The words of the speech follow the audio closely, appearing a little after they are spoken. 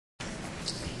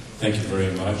Thank you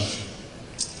very much.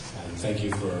 And thank you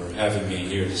for having me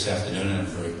here this afternoon. And I'm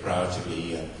very proud to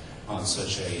be on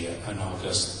such an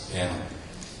august panel.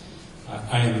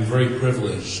 I am very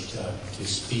privileged to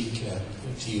speak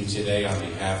to you today on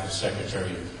behalf of Secretary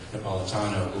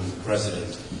Napolitano, whom the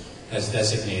President has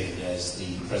designated as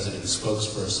the President's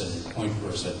spokesperson and point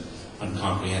person on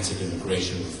comprehensive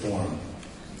immigration reform.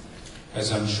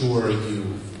 As I'm sure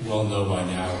you well know by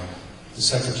now, the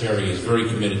Secretary is very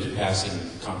committed to passing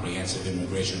comprehensive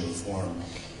immigration reform,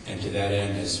 and to that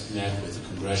end has met with the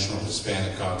Congressional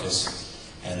Hispanic Caucus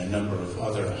and a number of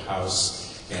other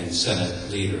House and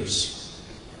Senate leaders.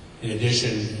 In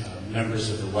addition, members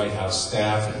of the White House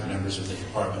staff and members of the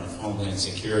Department of Homeland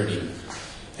Security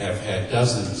have had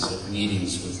dozens of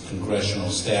meetings with congressional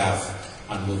staff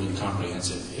on moving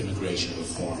comprehensive immigration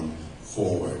reform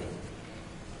forward.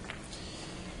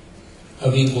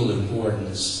 Of equal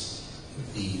importance,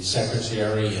 the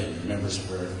Secretary and members of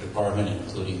her department,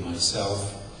 including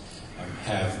myself,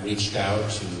 have reached out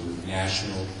to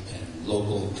national and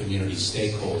local community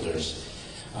stakeholders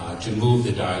to move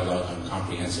the dialogue on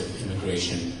comprehensive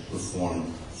immigration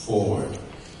reform forward.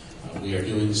 We are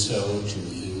doing so to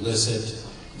elicit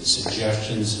the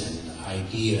suggestions and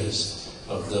ideas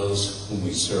of those whom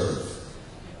we serve.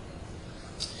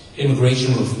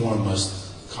 Immigration reform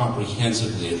must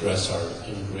comprehensively address our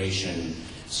immigration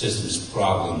system's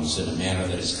problems in a manner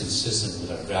that is consistent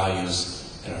with our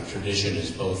values and our tradition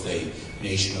as both a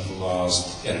nation of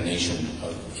laws and a nation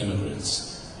of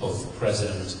immigrants. Both the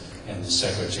President and the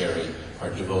Secretary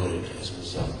are devoted, as a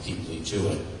result, deeply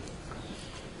to it.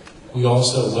 We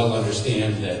also well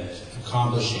understand that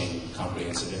accomplishing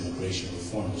comprehensive immigration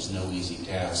reform is no easy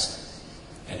task,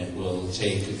 and it will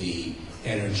take the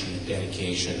energy and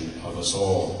dedication of us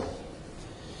all.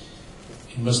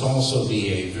 It must also be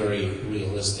a very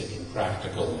realistic and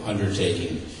practical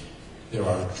undertaking. There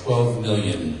are 12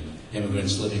 million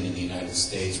immigrants living in the United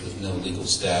States with no legal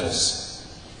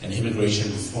status, and immigration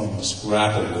reform must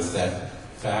grapple with that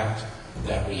fact,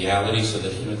 that reality, so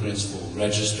that immigrants will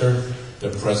register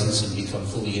their presence and become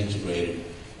fully integrated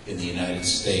in the United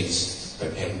States by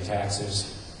paying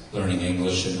taxes, learning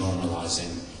English, and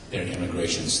normalizing their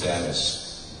immigration status.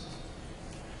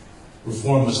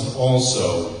 Reform must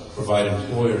also provide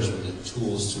employers with the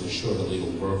tools to assure the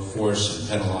legal workforce and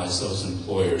penalize those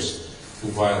employers who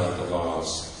violate the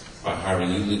laws by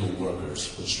hiring illegal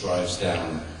workers, which drives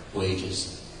down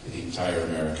wages for the entire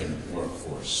American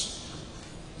workforce.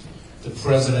 The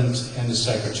President and the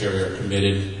Secretary are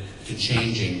committed to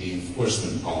changing the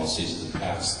enforcement policies of the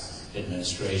past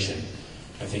administration.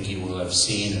 I think you will have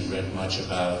seen and read much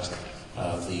about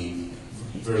the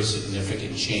very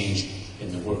significant change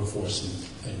in the workforce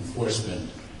enforcement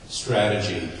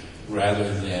strategy.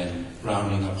 Rather than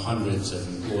rounding up hundreds of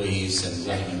employees and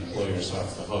letting employers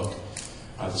off the hook,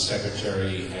 the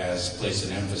Secretary has placed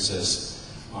an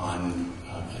emphasis on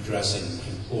addressing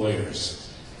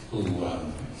employers who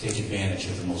take advantage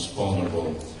of the most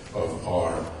vulnerable of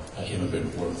our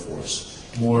immigrant workforce.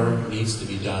 More needs to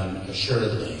be done,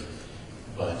 assuredly,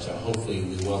 but hopefully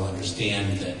we well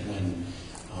understand that when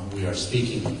we are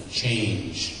speaking of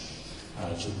change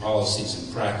to policies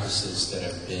and practices that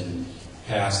have been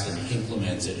passed and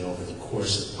implemented over the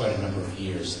course of quite a number of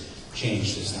years,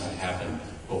 change does not happen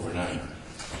overnight.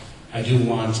 I do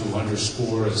want to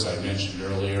underscore, as I mentioned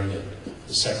earlier, that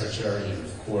the Secretary,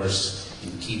 of course,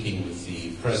 in keeping with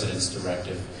the President's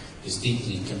directive, is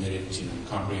deeply committed to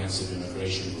comprehensive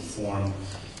immigration reform,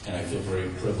 and I feel very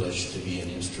privileged to be an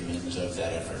instrument of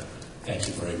that effort. Thank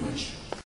you very much.